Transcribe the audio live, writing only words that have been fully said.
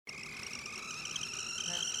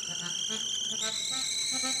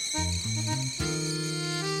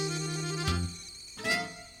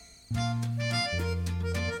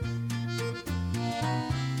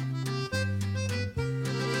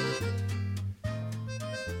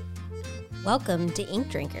Welcome to Ink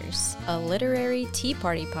Drinkers, a literary tea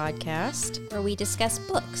party podcast where we discuss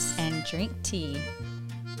books and drink tea.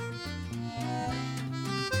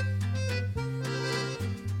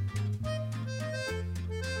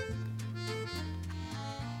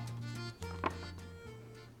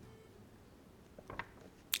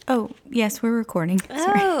 Oh, yes, we're recording.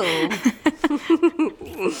 Oh.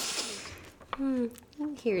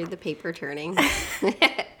 Hear the paper turning.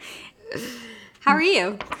 How are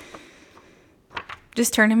you?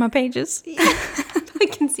 Just turning my pages. I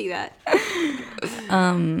can see that.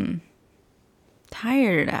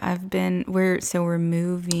 Tired. We're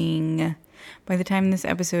moving. By the time this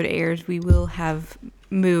episode airs, we will have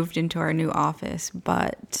moved into our new office,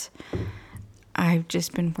 but I've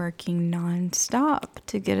just been working nonstop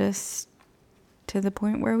to get us to the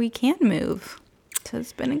point where we can move. So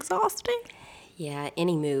it's been exhausting. Yeah,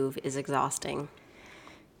 any move is exhausting.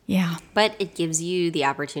 Yeah. But it gives you the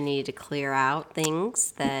opportunity to clear out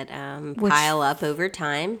things that pile up over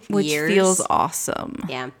time. Which years. Feels awesome.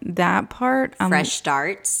 Yeah. That part. Fresh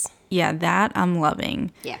starts. Yeah, that I'm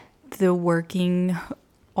loving. Yeah. The working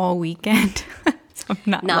all weekend, I'm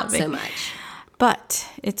not loving. So much. But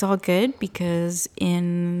it's all good because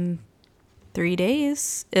in 3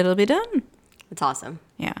 days, it'll be done. It's awesome.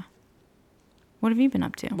 Yeah. What have you been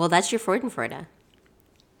up to? Well, that's your Freudenfreude.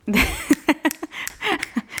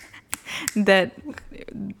 That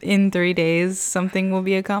in 3 days, something will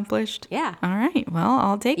be accomplished? Yeah. All right. Well,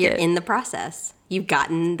 I'll take it. You're in the process. You've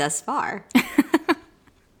gotten thus far.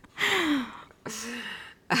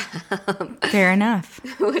 Fair enough.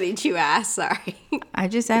 What did you ask? Sorry. I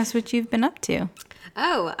just asked what you've been up to.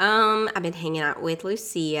 Oh, I've been hanging out with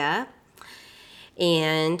Lucia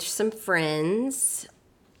and some friends.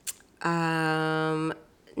 Nothing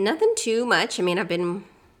too much. I mean, I've been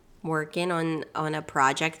working on a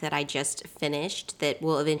project that I just finished that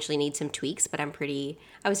will eventually need some tweaks, but I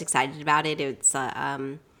was excited about it. It's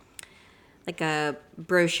like a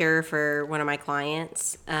brochure for one of my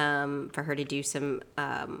clients, for her to do some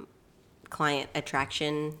client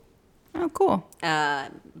attraction. Oh, cool.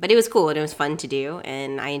 But it was cool and it was fun to do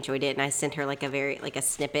and I enjoyed it, and I sent her like a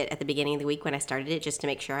snippet at the beginning of the week when I started it just to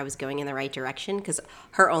make sure I was going in the right direction, because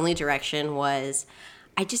her only direction was,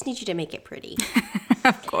 I just need you to make it pretty.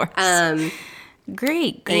 Of course.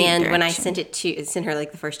 Great. And direction. when I sent her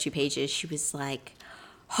like the first 2 pages, she was like,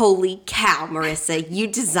 holy cow, Marissa, you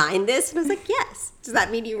designed this? And I was like, yes. Does that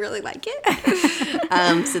mean you really like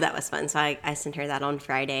it? So that was fun. So I sent her that on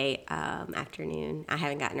Friday afternoon. I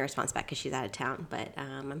haven't gotten a response back because she's out of town, but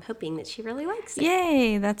I'm hoping that she really likes it.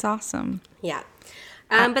 Yay, that's awesome. Yeah.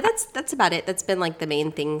 But that's about it. That's been like the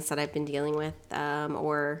main things that I've been dealing with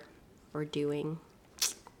or doing.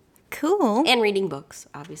 Cool. And reading books,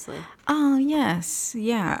 obviously. Oh, yes.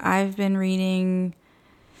 Yeah, I've been reading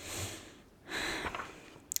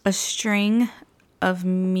a string of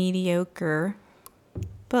mediocre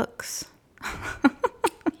books.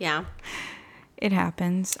 Yeah. It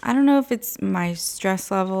happens. I don't know if it's my stress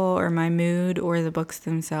level or my mood or the books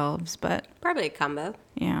themselves, but... Probably a combo.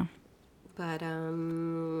 Yeah. But,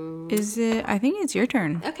 Is it... I think it's your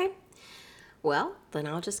turn. Okay. Well, then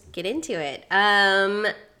I'll just get into it.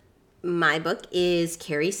 My book is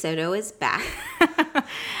Carrie Soto is Back.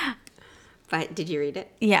 But did you read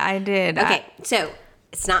it? Yeah, I did. Okay, so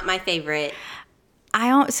it's not my favorite. I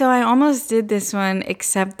almost did this one,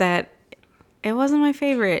 except that it wasn't my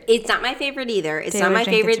favorite. It's not my favorite either. It's Taylor not my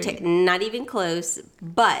Jenkins favorite, not even close.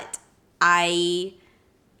 But I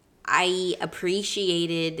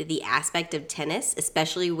appreciated the aspect of tennis,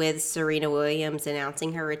 especially with Serena Williams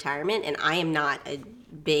announcing her retirement. And I am not a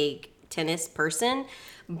big tennis person,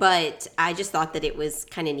 but I just thought that it was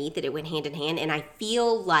kind of neat that it went hand in hand. And I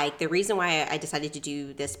feel like the reason why I decided to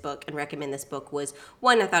do this book and recommend this book was,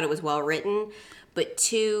 one, I thought it was well written, but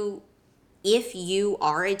two, if you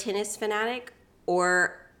are a tennis fanatic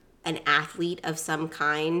or an athlete of some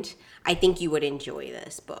kind, I think you would enjoy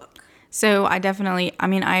this book. So I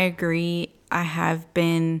agree. I have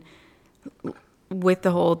been with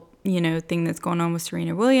the whole, thing that's going on with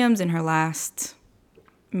Serena Williams and her last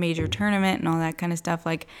major tournament and all that kind of stuff.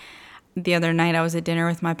 Like the other night I was at dinner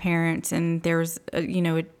with my parents and there was,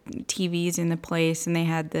 TVs in the place and they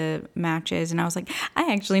had the matches and I was like,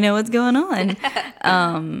 I actually know what's going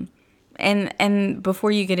on. And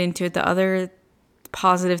before you get into it, the other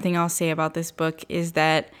positive thing I'll say about this book is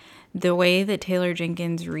that the way that Taylor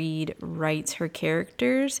Jenkins Reid writes her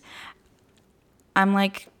characters, I'm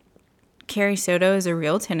like, Carrie Soto is a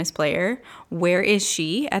real tennis player. Where is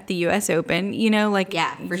she at the U.S. Open? You know, like,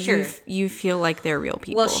 Yeah, for sure. You feel like they're real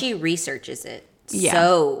people. Well, she researches it Yeah.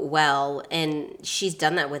 so well, and she's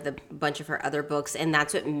done that with a bunch of her other books, and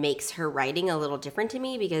that's what makes her writing a little different to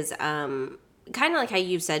me because kind of like how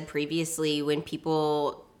you said previously, when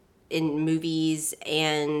people in movies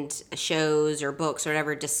and shows or books or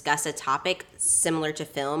whatever discuss a topic similar to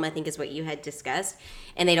film, I think is what you had discussed,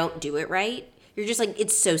 and they don't do it right, you're just like,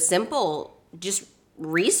 it's so simple, just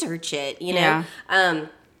research it, you know? Yeah.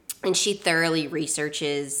 And she thoroughly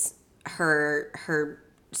researches her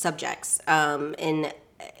subjects, and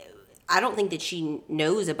I don't think that she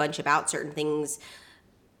knows a bunch about certain things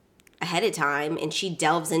ahead of time, and she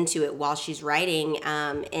delves into it while she's writing,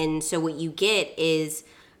 and so what you get is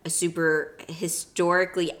a super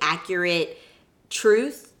historically accurate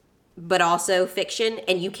truth, but also fiction,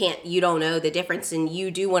 and you don't know the difference, and you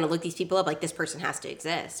do want to look these people up, like, this person has to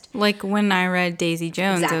exist. Like when I read Daisy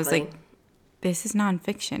Jones, I was Exactly. like, this is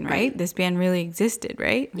nonfiction, right? Right. This band really existed,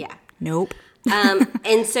 right? Yeah. Nope.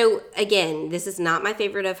 And so again, this is not my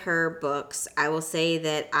favorite of her books. I will say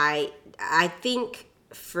that I think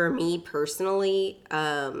for me personally,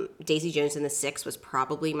 Daisy Jones and the Six was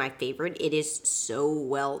probably my favorite. It is so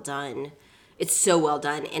well done. It's so well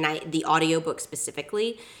done. And the audiobook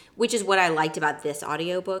specifically, which is what I liked about this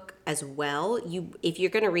audiobook as well. If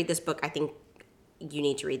you're going to read this book, I think you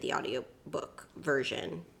need to read the audiobook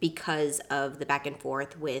version because of the back and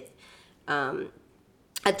forth with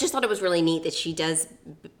I just thought it was really neat that she does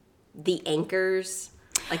the anchors,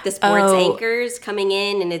 like the sports anchors coming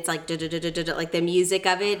in, and it's like like the music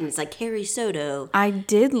of it, and it's like Carrie Soto. I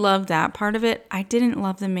did love that part of it. I didn't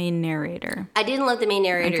love the main narrator. I didn't love the main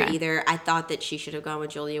narrator Okay. either. I thought that she should have gone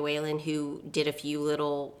with Julia Whalen, who did a few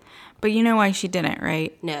little. But you know why she didn't,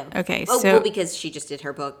 right? No. Okay, Oh, so well, because she just did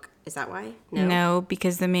her book. Is that why? no,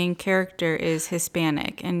 because the main character is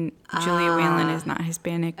Hispanic and Julia Whalen is not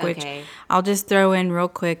Hispanic, which Okay. I'll just throw in real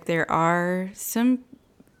quick. There are some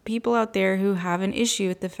people out there who have an issue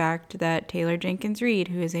with the fact that Taylor Jenkins Reid,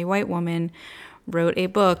 who is a white woman, wrote a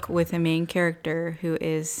book with a main character who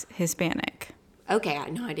is Hispanic Okay.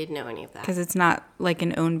 No, I didn't know any of that. because it's not like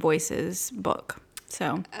an Own Voices book.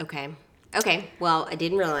 So, Okay. Well, I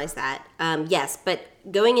didn't realize that. Yes, but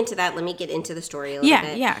going into that, let me get into the story a little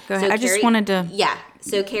bit. yeah, go ahead. I just wanted to, Yeah.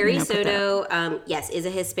 So Carrie put that Soto, yes, is a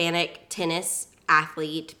Hispanic tennis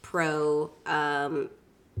athlete, pro.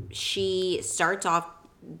 She starts off.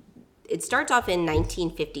 It starts off in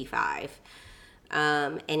 1955,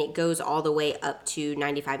 and it goes all the way up to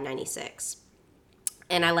 95, 96.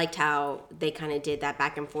 And I liked how they kind of did that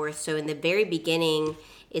back and forth. So in the very beginning,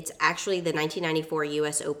 it's actually the 1994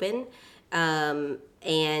 U.S. Open.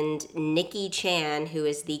 And Nikki Chan, who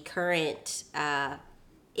is the current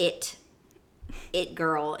it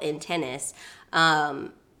girl in tennis,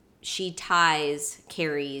 she ties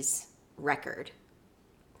Carrie's record.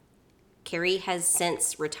 Carrie has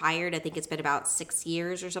since retired. I think it's been about 6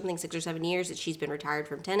 years or something, 6 or 7 years that she's been retired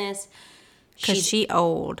from tennis. because she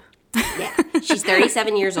old. Yeah, she's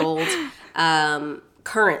 37 years old.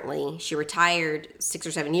 Currently, she retired 6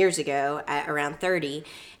 or 7 years ago at around 30.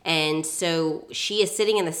 And so she is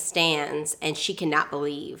sitting in the stands and she cannot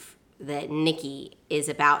believe that Nikki is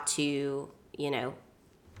about to,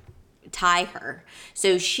 tie her.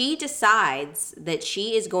 So she decides that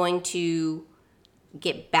she is going to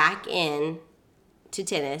get back in to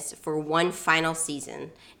tennis for one final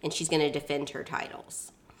season, and she's going to defend her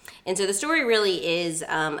titles. And so the story really is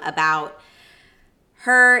about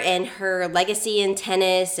her and her legacy in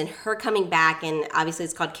tennis and her coming back. And obviously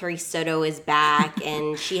it's called Carrie Soto is Back,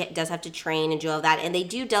 and she does have to train and do all that. And they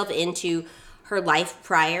do delve into her life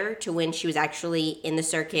prior to when she was actually in the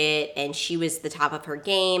circuit and she was the top of her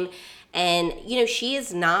game. And, she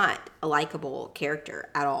is not a likable character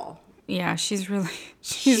at all. Yeah, she's really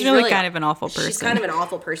kind of an awful person. She's kind of an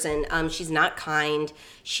awful person. She's not kind.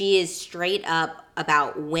 She is straight up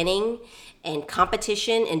about winning and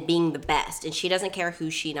competition and being the best. And she doesn't care who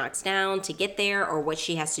she knocks down to get there or what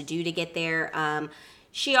she has to do to get there.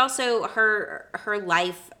 She also, her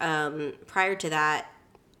life prior to that,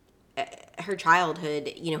 her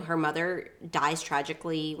childhood, her mother dies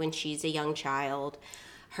tragically when she's a young child.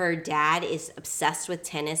 Her dad is obsessed with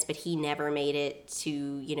tennis, but he never made it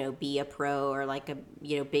to, be a pro or like a,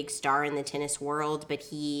 big star in the tennis world. But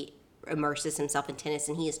he immerses himself in tennis,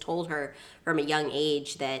 and he has told her from a young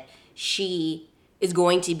age that she is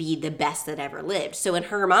going to be the best that ever lived. So in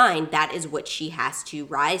her mind, that is what she has to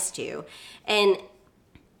rise to. And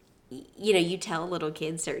you tell little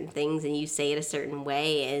kids certain things and you say it a certain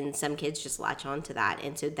way, and some kids just latch on to that.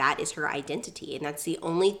 And so that is her identity. And that's the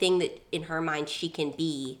only thing that in her mind she can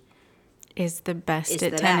be is the best is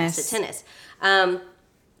at the tennis. best at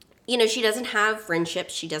tennis. She doesn't have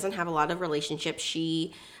friendships. She doesn't have a lot of relationships.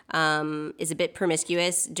 She is a bit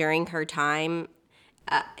promiscuous during her time,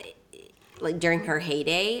 like during her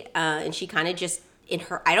heyday, and she kind of just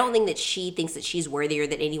I don't think that she thinks that she's worthy or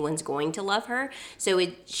that anyone's going to love her.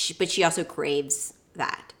 But she also craves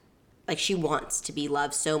that. Like, she wants to be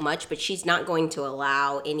loved so much, but she's not going to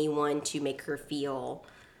allow anyone to make her feel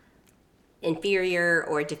inferior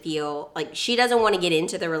or to feel like she doesn't want to get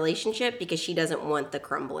into the relationship because she doesn't want the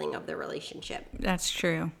crumbling of the relationship. That's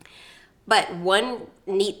true. But one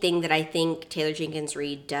neat thing that I think Taylor Jenkins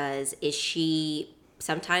Reid does is she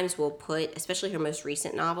sometimes will put, especially her most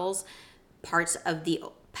recent novels, parts of the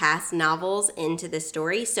past novels into the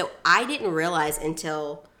story. So I didn't realize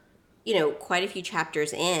until, quite a few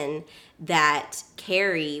chapters in, that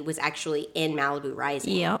Carrie was actually in Malibu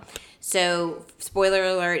Rising. Yep. So, spoiler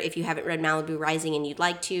alert, if you haven't read Malibu Rising and you'd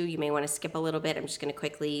like to, you may want to skip a little bit. I'm just going to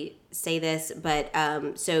quickly say this. But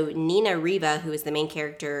so Nina Riva, who is the main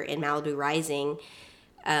character in Malibu Rising,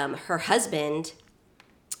 her husband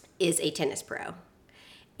is a tennis pro.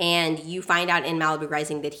 And you find out in Malibu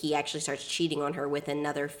Rising that he actually starts cheating on her with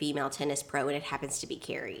another female tennis pro, and it happens to be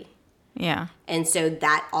Carrie. Yeah. And so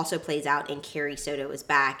that also plays out in Carrie Soto is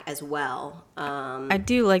Back as well. I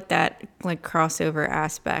do like that crossover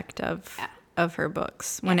aspect of her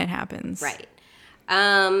books when it happens. Right.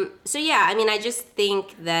 So yeah, I mean, I just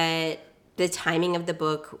think that the timing of the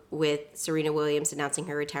book with Serena Williams announcing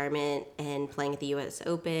her retirement and playing at the U.S.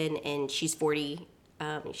 Open, and she's 40,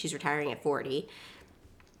 she's retiring at 40.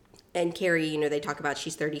 And Carrie, they talk about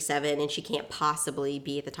she's 37 and she can't possibly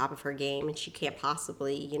be at the top of her game and she can't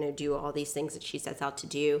possibly, do all these things that she sets out to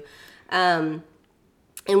do. And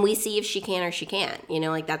we see if she can or she can't,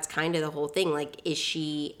 that's kind of the whole thing. Like, is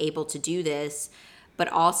she able to do this? But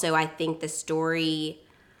also, I think the story,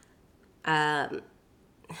 I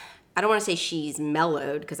don't want to say she's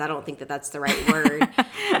mellowed because I don't think that that's the right word.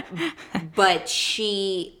 But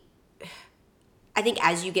I think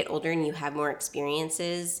as you get older and you have more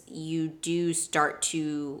experiences, you do start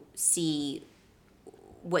to see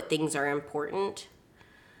what things are important,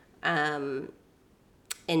 and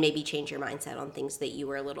maybe change your mindset on things that you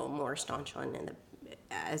were a little more staunch on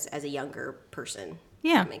as a younger person.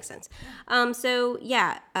 Yeah. That makes sense.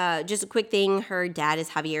 Just a quick thing. Her dad is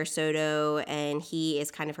Javier Soto, and he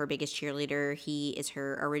is kind of her biggest cheerleader. He is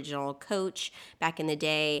her original coach back in the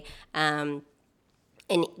day.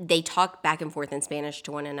 And they talk back and forth in Spanish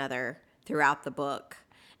to one another throughout the book.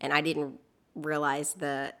 And I didn't realize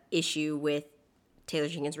the issue with Taylor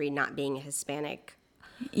Jenkins Reid not being a Hispanic.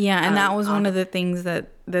 Yeah, and that was one of the things that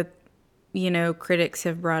critics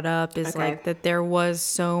have brought up is that there was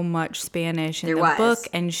so much Spanish in the book,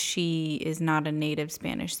 and she is not a native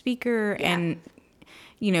Spanish speaker. Yeah.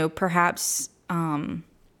 And, perhaps,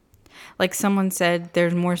 like someone said,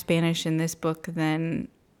 there's more Spanish in this book than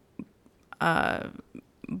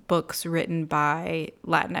books written by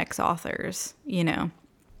Latinx authors,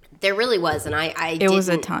 There really was, and it was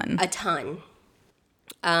a ton. A ton.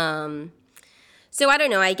 So I don't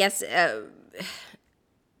know, I guess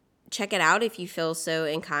check it out if you feel so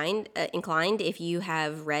inclined. If you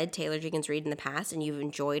have read Taylor Jenkins Reid in the past and you've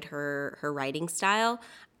enjoyed her writing style,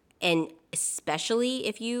 and especially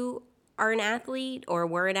if you are an athlete or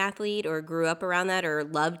were an athlete or grew up around that or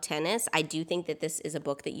loved tennis, I do think that this is a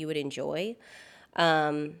book that you would enjoy.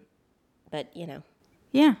 But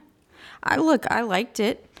Yeah. I liked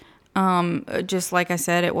it. Just like I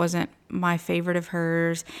said, it wasn't my favorite of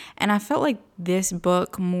hers. And I felt like this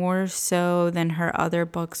book, more so than her other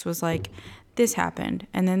books, was like, this happened,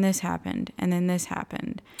 and then this happened, and then this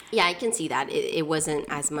happened. Yeah, I can see that. It wasn't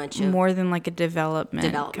as much of... More than like a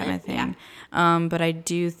development kind of thing. Yeah. But I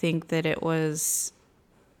do think that it was...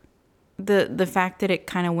 The fact that it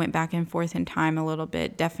kind of went back and forth in time a little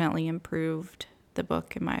bit definitely improved the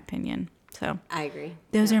book, in my opinion. So I agree.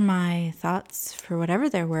 Those are my thoughts for whatever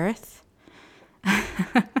they're worth.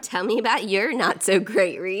 Tell me about your not so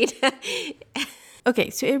great read. Okay,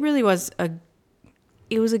 so it really was a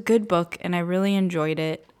good book, and I really enjoyed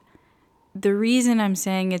it. The reason I'm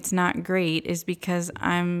saying it's not great is because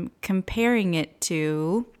I'm comparing it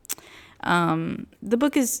to the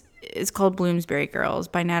book is called Bloomsbury Girls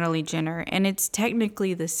by Natalie Jenner, and it's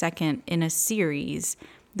technically the second in a series,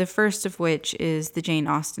 the first of which is the Jane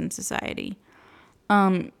Austen Society.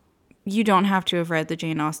 You don't have to have read the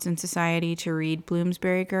Jane Austen Society to read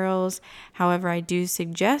Bloomsbury Girls. However, I do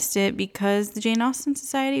suggest it because the Jane Austen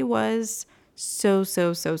Society was so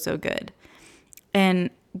good. And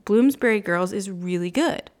Bloomsbury Girls is really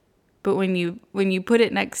good. But when you put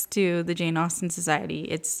it next to the Jane Austen Society,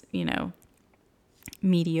 it's,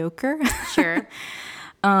 mediocre. Sure.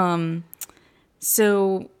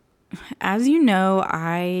 So, as you know,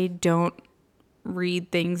 I don't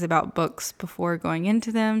read things about books before going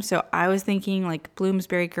into them. So I was thinking like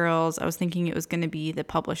Bloomsbury Girls. I was thinking it was going to be the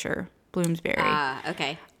publisher, Bloomsbury.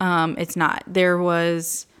 Okay. It's not.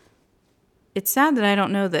 It's sad that I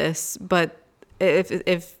don't know this, but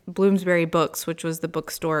if Bloomsbury Books, which was the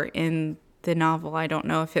bookstore in the novel, I don't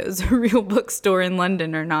know if it was a real bookstore in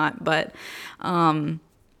London or not, but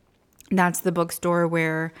that's the bookstore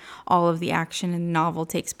where all of the action in the novel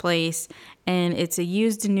takes place. And it's a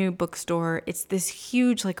used and new bookstore. It's this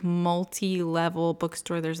huge, like, multi-level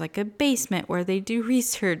bookstore. There's, like, a basement where they do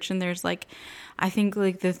research. And there's, like, I think,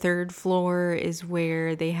 like, the third floor is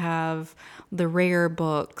where they have the rare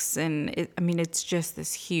books. And, it's just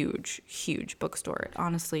this huge, huge bookstore. It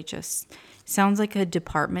honestly just sounds like a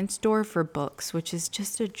department store for books, which is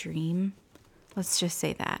just a dream. Let's just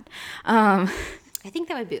say that. I think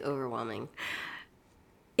that would be overwhelming.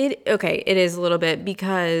 It is a little bit,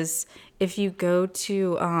 because if you go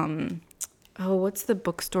to what's the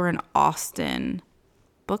bookstore in Austin?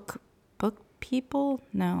 Book People?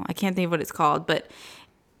 No, I can't think of what it's called, but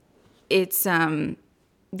it's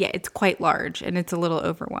it's quite large and it's a little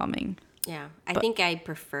overwhelming. Yeah. I think I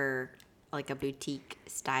prefer like a boutique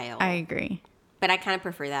style. I agree. But I kind of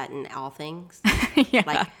prefer that in all things. Yeah.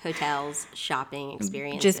 Like hotels, shopping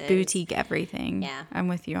experiences. Just boutique everything. Yeah. I'm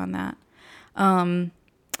with you on that.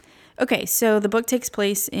 Okay, so the book takes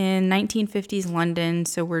place in 1950s London,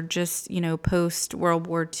 so we're just, post World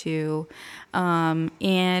War II,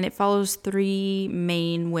 and it follows three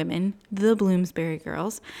main women, the Bloomsbury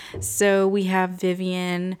Girls. So we have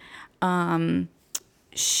Vivian.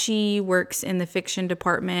 She works in the fiction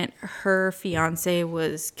department. Her fiance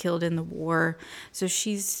was killed in the war, so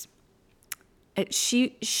she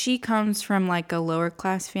comes from like a lower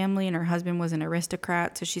class family, and her husband was an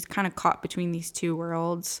aristocrat, so she's kind of caught between these two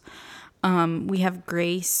worlds. We have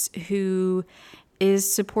Grace, who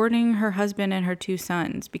is supporting her husband and her two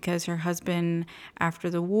sons, because her husband after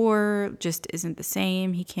the war just isn't the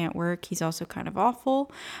same. He can't work. He's also kind of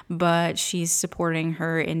awful, but she's supporting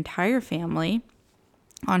her entire family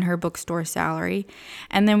on her bookstore salary.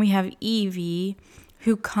 And then we have Evie,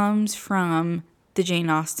 who comes from the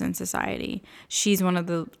Jane Austen Society. She's one of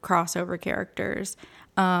the crossover characters.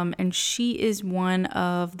 And she is one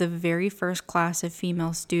of the very first class of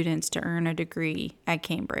female students to earn a degree at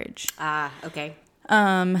Cambridge. Ah, okay.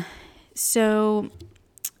 So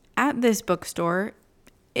at this bookstore,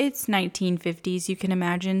 it's 1950s. You can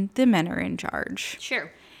imagine the men are in charge.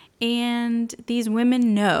 Sure. And these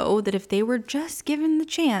women know that if they were just given the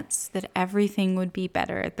chance, that everything would be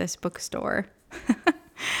better at this bookstore.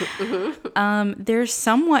 They're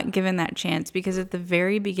somewhat given that chance, because at the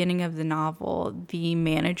very beginning of the novel, the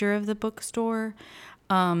manager of the bookstore,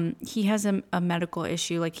 he has a medical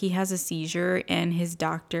issue. Like, he has a seizure, and his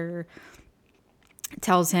doctor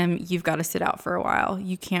tells him, you've got to sit out for a while.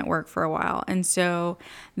 You can't work for a while. And so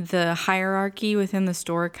the hierarchy within the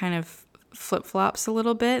store kind of flip-flops a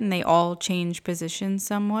little bit, and they all change positions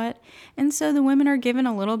somewhat. And so the women are given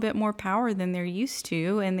a little bit more power than they're used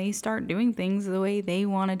to, and they start doing things the way they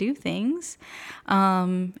want to do things.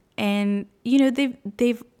 And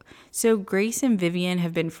so Grace and Vivian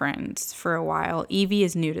have been friends for a while. Evie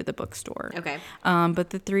is new to the bookstore. Okay.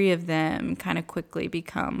 But the three of them kind of quickly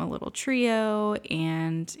become a little trio,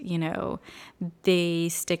 and, they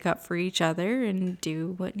stick up for each other and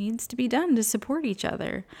do what needs to be done to support each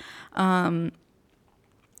other.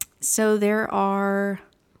 So there are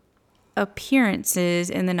appearances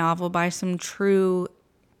in the novel by some true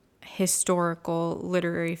historical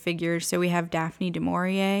literary figures. So we have Daphne du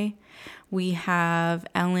Maurier. We have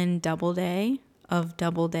Ellen Doubleday of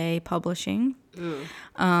Doubleday Publishing.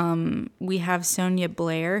 We have Sonia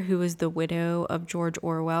Blair, who is the widow of George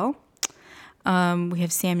Orwell. We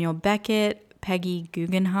have Samuel Beckett, Peggy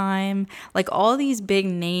Guggenheim, like all these big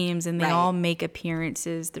names, and they all make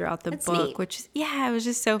appearances throughout the book, neat. which, it was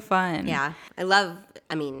just so fun. Yeah.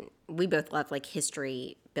 We both love like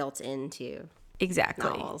history built into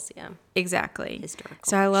novels. Yeah. Exactly. Historical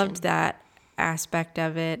So I fiction. loved that aspect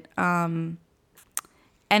of it. And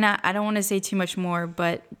I don't want to say too much more,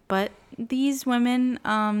 but these women,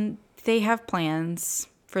 they have plans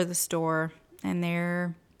for the store, and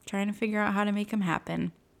they're trying to figure out how to make them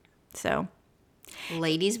happen. So,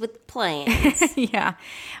 Ladies with plans. yeah.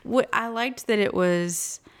 What I liked that it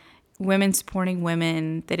was women supporting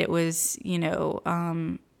women, that it was,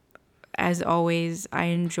 as always, I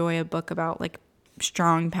enjoy a book about like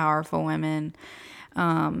strong, powerful women.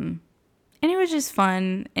 And it was just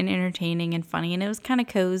fun and entertaining and funny, and it was kind of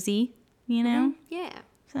cozy, Yeah.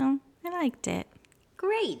 So I liked it.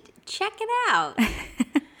 Great. Check it out.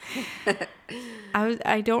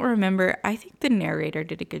 I don't remember. I think the narrator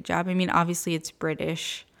did a good job. I mean, obviously it's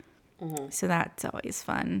British, so that's always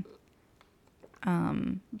fun.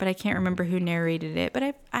 But I can't remember who narrated it.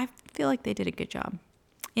 But I feel like they did a good job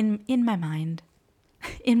in my mind,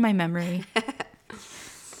 in my memory.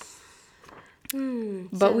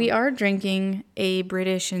 But we are drinking a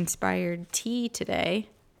British-inspired tea today.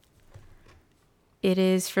 It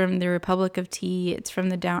is from the Republic of Tea. It's from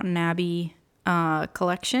the Downton Abbey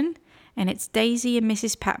collection. And it's Daisy and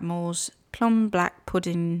Mrs. Patmore's Plum Black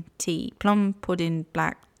Pudding Tea. Plum Pudding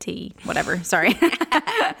Black Tea. Whatever. Sorry.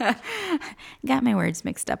 Got my words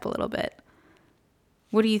mixed up a little bit.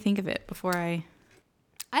 What do you think of it before I...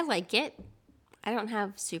 I like it. I don't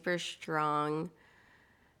have super strong...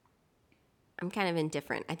 I'm kind of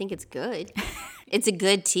indifferent. I think it's good. It's a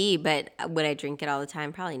good tea, but would I drink it all the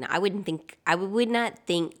time? Probably not. I would not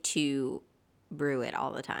think to brew it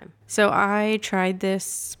all the time. So I tried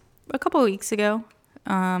this a couple of weeks ago.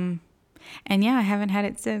 And yeah, I haven't had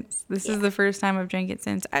it since. This is the first time I've drank it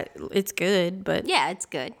since. It's good, but... Yeah, it's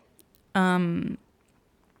good.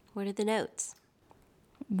 What are the notes?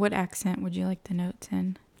 What accent would you like the notes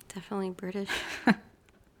in? Definitely British.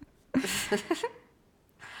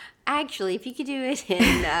 Actually, if you could do it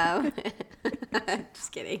in...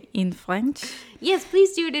 just kidding. In French? Yes,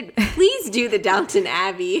 please do it. Please do the Downton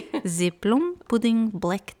Abbey. The Plum Pudding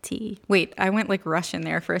Black Tea. Wait, I went like Russian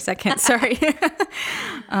there for a second. Sorry.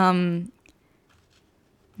 Now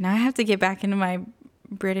I have to get back into my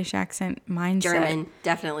British accent mindset. German.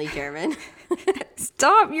 Definitely German.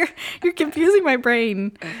 Stop. You're confusing my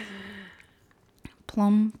brain.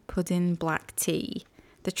 Plum Pudding Black Tea.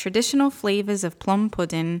 The traditional flavors of plum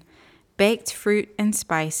pudding, baked fruit and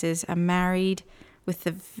spices are married with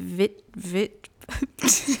the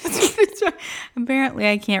apparently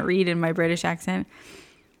I can't read in my British accent.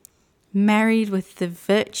 Married with the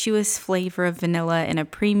virtuous flavor of vanilla in a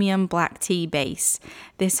premium black tea base.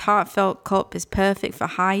 This heartfelt cup is perfect for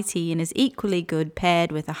high tea and is equally good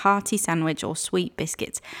paired with a hearty sandwich or sweet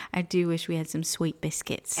biscuits. I do wish we had some sweet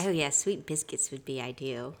biscuits. Oh yeah, sweet biscuits would be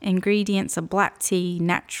ideal. Ingredients are black tea,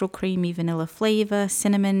 natural creamy vanilla flavor,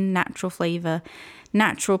 cinnamon, natural flavor,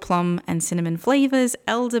 natural plum and cinnamon flavors,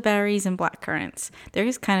 elderberries, and black currants. There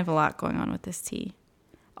is kind of a lot going on with this tea.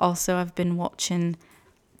 Also, I've been watching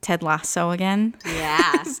Ted Lasso again.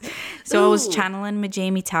 Yeah. So I was channeling my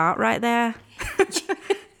Jamie Tart right there.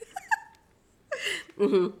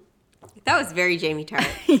 Mm-hmm. That was very Jamie Tart.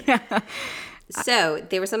 Yeah. So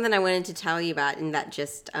there was something I wanted to tell you about, and that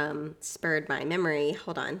just spurred my memory.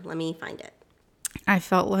 Hold on, let me find it. I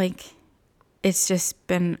felt like it's just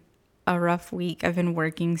been a rough week. I've been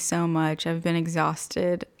working so much. I've been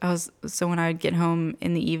exhausted. So when I would get home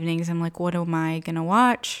in the evenings, I'm like, what am I going to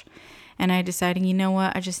watch? And I decided, you know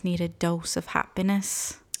what? I just need a dose of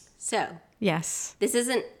happiness. So. Yes. This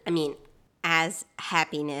isn't, as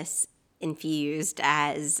happiness infused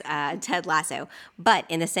as Ted Lasso. But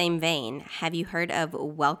in the same vein, have you heard of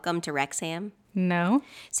Welcome to Wrexham? No.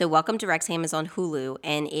 So Welcome to Wrexham is on Hulu,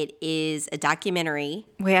 and it is a documentary.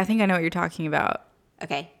 Wait, I think I know what you're talking about.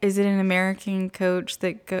 Okay. Is it an American coach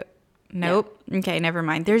that Nope. No. Okay, never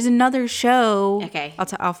mind. There's another show. Okay.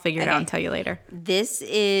 I'll figure it out and tell you later. This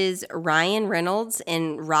is Ryan Reynolds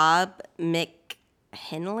and Rob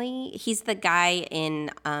McHenley. He's the guy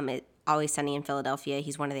in Always Sunny in Philadelphia.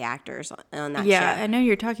 He's one of the actors on that show. Yeah, I know who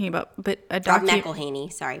you're talking about, but Rob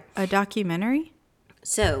McElhenney, sorry. A documentary?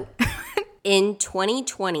 So, in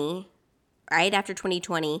 2020, right after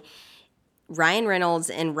 2020, Ryan Reynolds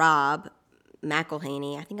and Rob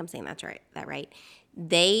McElhenney, I think I'm saying that right.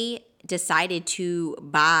 They decided to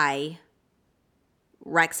buy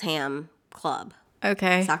Wrexham Club.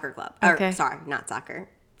 Soccer club. Okay. Or, sorry, not soccer.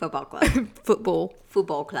 Football club.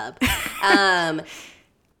 Football club.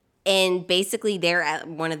 And basically they're at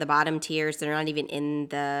one of the bottom tiers. They're not even in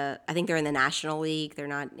I think they're in the National League. They're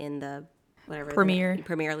not in the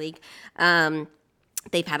Premier League.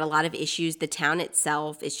 They've had a lot of issues. The town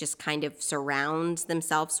itself is just kind of surrounds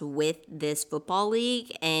themselves with this football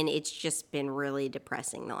league, and it's just been really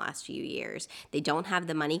depressing the last few years. They don't have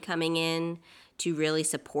the money coming in to really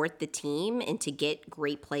support the team and to get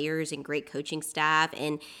great players and great coaching staff.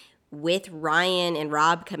 And with Ryan and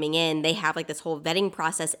Rob coming in, they have like this whole vetting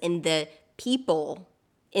process, and the people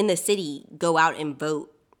in the city go out and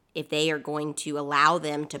vote if they are going to allow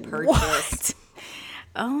them to purchase. What?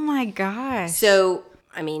 Oh my gosh. So,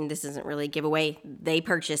 this isn't really a giveaway. They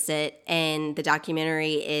purchase it, and the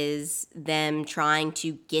documentary is them trying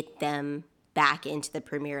to get them back into the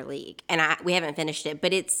Premier League. And we haven't finished it,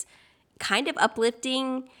 but it's kind of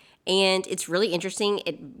uplifting, And it's really interesting.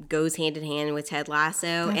 It goes hand in hand with Ted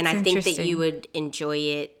Lasso. And I think that you would enjoy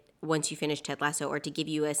it once you finish Ted Lasso, or to give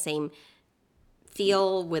you a same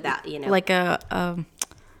feel without, like a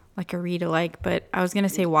read alike, but I was gonna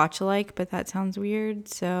say watch alike, but that sounds weird.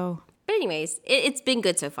 So, but anyways, it's been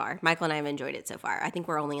good so far. Michael and I have enjoyed it so far. I think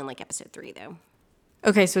we're only on like episode 3 though.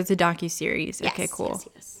 Okay, so it's a docuseries. Yes, okay, cool.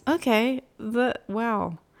 Yes. Okay,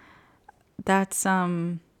 wow, that's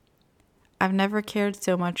I've never cared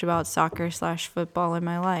so much about soccer/football in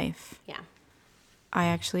my life. Yeah. I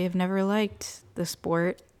actually have never liked the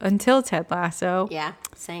sport until Ted Lasso. Yeah,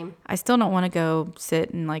 same. I still don't want to go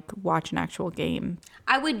sit and like watch an actual game.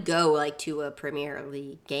 I would go like to a Premier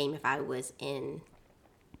League game if I was in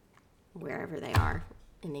wherever they are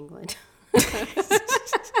in England. That's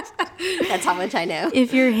how much I know.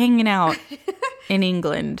 If you're hanging out in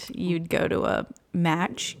England, you'd go to a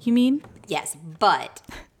match, you mean? Yes, but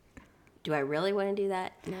do I really want to do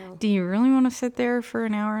that? No. Do you really want to sit there for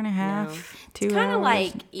an hour and a half? No. 2 It's kind of hours?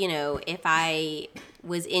 like, if I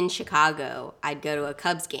was in Chicago, I'd go to a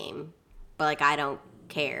Cubs game, but like I don't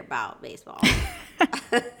care about baseball.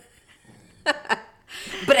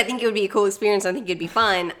 But I think it would be a cool experience. I think it'd be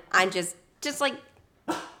fun. I'm just like,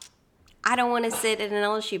 I don't want to sit at an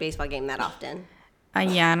LSU baseball game that often.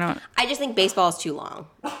 Yeah, I don't. I just think baseball is too long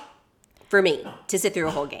for me to sit through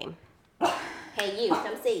a whole game. Hey, you,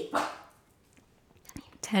 come see.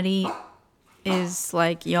 Teddy is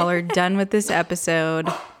like, y'all are done with this episode.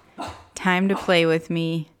 Time to play with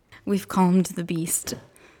me. We've calmed the beast.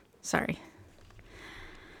 Sorry.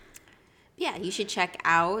 Yeah, you should check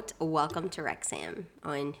out Welcome to Wrexham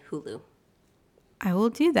on Hulu. I will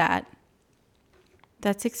do that.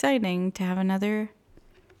 That's exciting to have another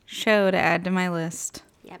show to add to my list.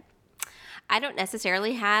 Yep. I don't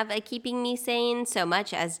necessarily have a keeping me sane so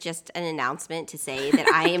much as just an announcement to say that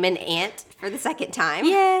I am an aunt for the second time.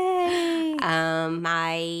 Yay!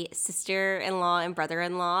 My sister-in-law and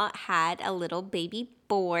brother-in-law had a little baby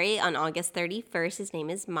boy on August 31st. His name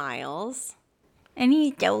is Miles. And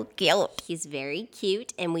he's so cute. He's very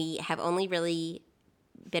cute, and we have only really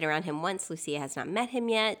been around him once. Lucia has not met him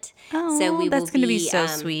yet. Oh, that's going to be so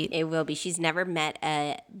sweet. It will be. She's never met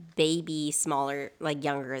a baby smaller, like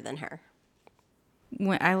younger than her.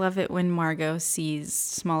 I love it when Margot sees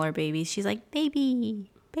smaller babies. She's like,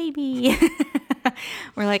 baby, baby.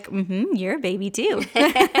 We're like, you're a baby too.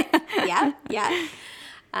 Yeah.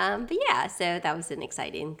 But yeah, so that was an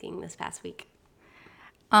exciting thing this past week.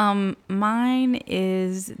 Mine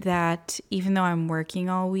is that even though I'm working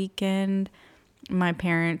all weekend, my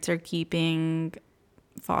parents are keeping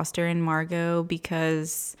Foster and Margot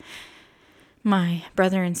because my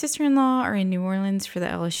brother and sister-in-law are in New Orleans for the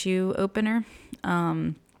LSU opener. So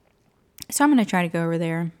I'm going to try to go over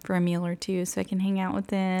there for a meal or two so I can hang out with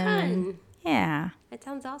them. Fun. Yeah. That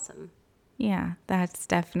sounds awesome. Yeah, that's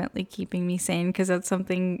definitely keeping me sane because that's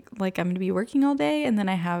something like I'm going to be working all day and then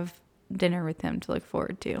I have dinner with him to look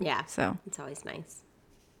forward to. Yeah. So it's always nice.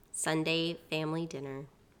 Sunday family dinner.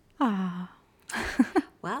 Ah.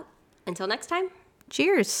 Well, until next time.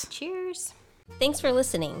 Cheers. Cheers. Thanks for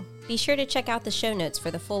listening. Be sure to check out the show notes for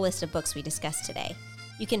the full list of books we discussed today.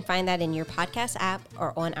 You can find that in your podcast app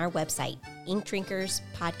or on our website,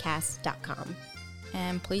 inkdrinkerspodcast.com.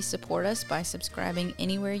 And please support us by subscribing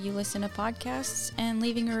anywhere you listen to podcasts and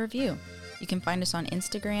leaving a review. You can find us on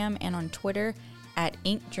Instagram and on Twitter at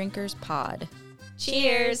InkDrinkersPod.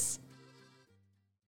 Cheers!